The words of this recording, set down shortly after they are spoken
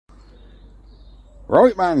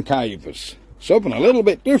Right, man cavers, something a little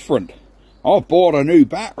bit different. I've bought a new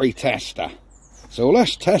battery tester. So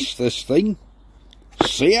let's test this thing,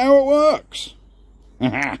 see how it works.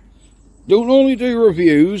 Don't only do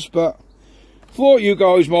reviews, but thought you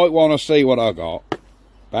guys might want to see what I got.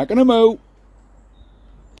 Back in a mo.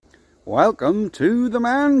 Welcome to the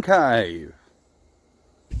man cave.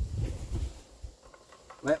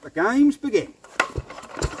 Let the games begin.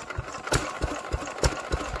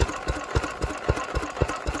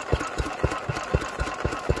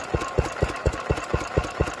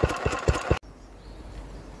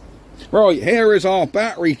 Right, here is our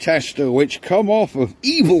battery tester which come off of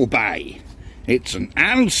eBay. It's an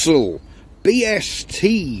Ancel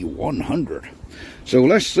BST100. So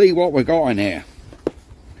let's see what we got in here.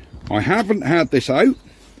 I haven't had this out.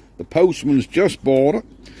 The postman's just bought it.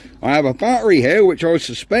 I have a battery here which I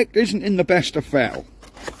suspect isn't in the best of fettle.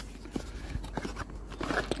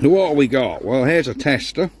 So what have we got? Well, here's a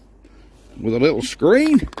tester with a little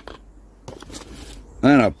screen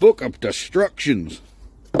and a book of instructions.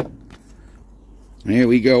 Here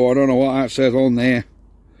we go. I don't know what that says on there.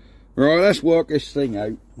 Right, let's work this thing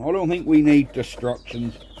out. I don't think we need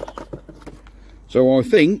instructions. So I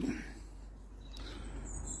think,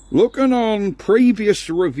 looking on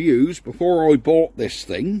previous reviews before I bought this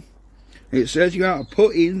thing, it says you have to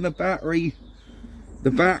put in the battery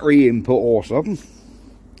input or something.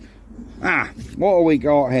 What have we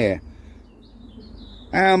got here?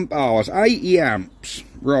 Amp hours, 80 amps.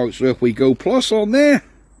 Right, so if we go plus on there,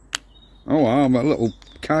 oh wow, my little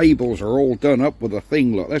cables are all done up with a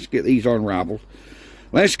thing. Look, let's get these unraveled.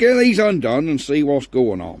 Let's get these undone and see what's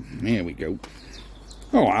going on. Here we go.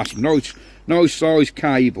 Oh, that's nice size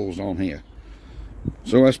cables on here.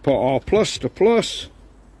 So let's put our plus to plus.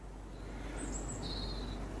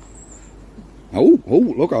 Oh,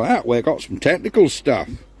 look at that. We've got some technical stuff.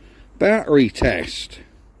 Battery test.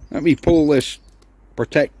 Let me pull this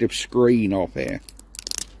protective screen off here.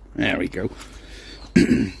 There we go.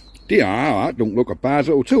 Yeah, that don't look a bad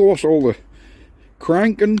little tool. What's all the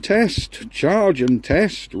cranking test, charging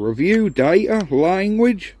test, review data,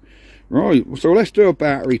 language. Right, so let's do a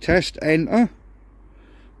battery test. Enter.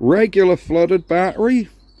 Regular flooded battery,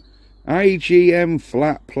 AGM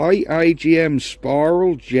flat plate, AGM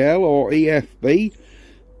spiral, gel or EFB.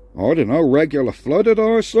 I don't know, regular flooded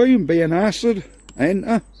I assume, being acid.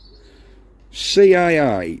 Enter.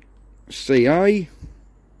 CAA. CA.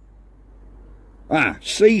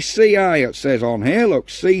 CCA it says on here, look,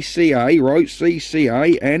 CCA, right,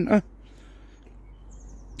 CCA, enter.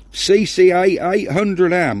 CCA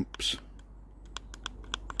 800 amps.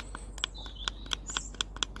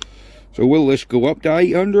 So will this go up to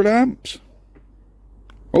 800 amps?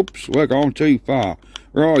 Oops, we're going too far.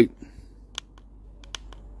 Right.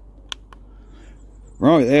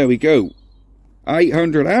 Right, there we go.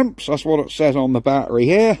 800 amps, that's what it says on the battery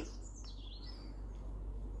here.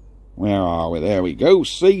 Where are we? There we go.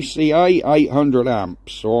 CCA 800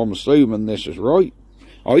 amps. So I'm assuming this is right.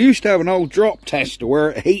 I used to have an old drop tester where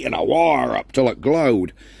it heated a wire up till it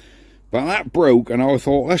glowed. But that broke and I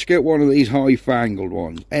thought, let's get one of these high-fangled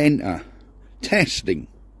ones. Enter. Testing.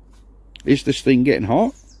 Is this thing getting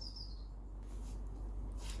hot?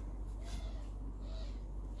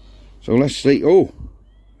 So let's see. Oh.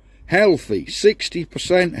 Healthy.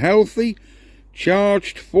 60% healthy.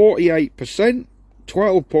 Charged 48%.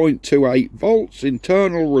 12.28 volts,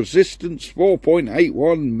 internal resistance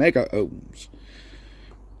 4.81 mega ohms.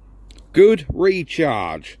 Good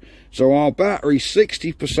recharge. So our battery's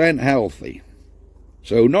 60% healthy.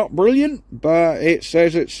 So not brilliant, but it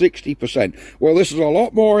says it's 60%. Well, this is a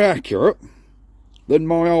lot more accurate than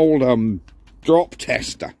my old drop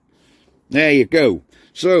tester. There you go.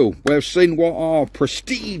 So we've seen what our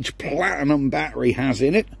Prestige Platinum battery has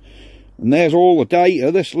in it. And there's all the data.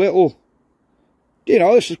 This little, you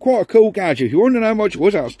know, this is quite a cool gadget. If you wonder how much it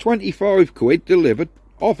was, that was 25 quid delivered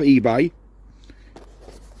off eBay.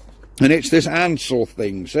 And it's this Ancel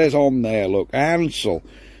thing. It says on there, look, Ancel.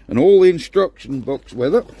 And all the instruction books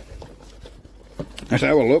with it. Let's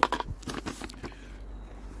have a look.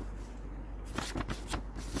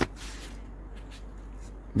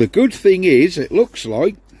 The good thing is, it looks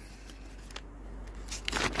like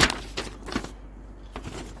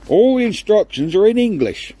all the instructions are in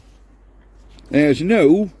English. There's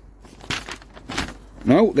no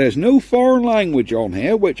foreign language on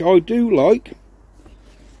here, which I do like.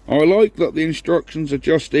 I like that the instructions are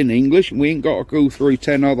just in English and we ain't got to go through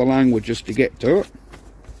 10 other languages to get to it.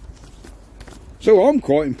 So I'm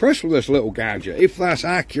quite impressed with this little gadget, if that's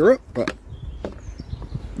accurate, but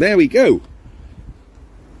there we go.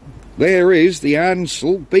 There is the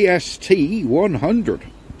Ancel BST100.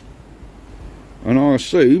 And I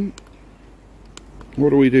assume, what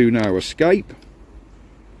do we do now? Escape.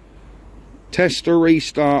 Tester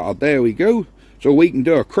restarted. There we go. So we can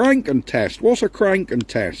do a cranking test. What's a cranking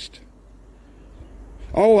test?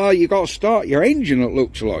 Oh, you got to start your engine, it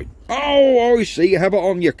looks like. Oh, I see. You have it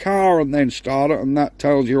on your car and then start it, and that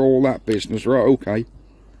tells you all that business. Right, okay.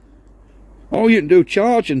 Oh, you can do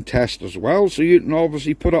charging test as well, so you can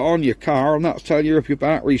obviously put it on your car, and that'll tell you if your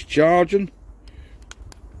battery's charging.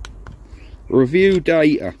 Review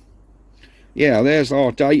data. Yeah, there's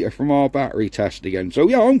our data from our battery test again. So,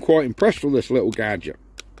 yeah, I'm quite impressed with this little gadget.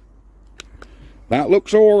 That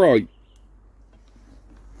looks alright.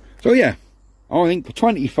 So, yeah, I think for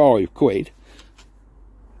 25 quid,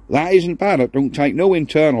 that isn't bad. It don't take no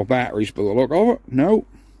internal batteries by the look of it. No.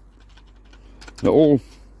 It all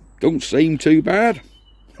don't seem too bad.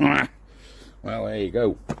 Well, there you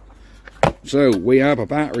go. So, we have a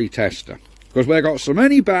battery tester. Because we've got so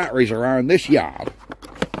many batteries around this yard,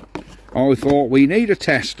 I thought we need a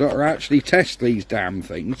tester to actually test these damn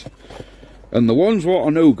things. And the ones what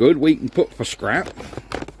are no good, we can put for scrap.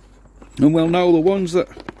 And we'll know the ones that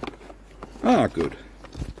are good.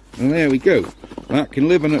 And there we go. That can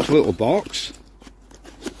live in its little box.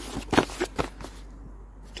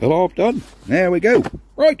 Till I've done. There we go.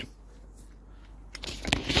 Right.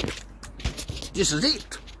 This is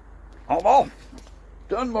it. I'm off.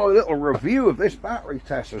 Done my little review of this battery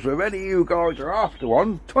tester. So if any of you guys are after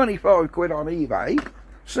one, 25 quid on eBay,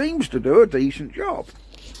 seems to do a decent job.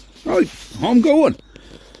 Right, I'm going.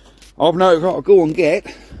 I've now got to go and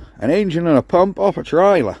get an engine and a pump off a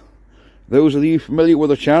trailer. Those of you familiar with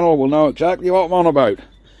the channel will know exactly what I'm on about.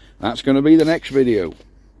 That's going to be the next video.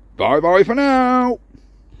 Bye bye for now.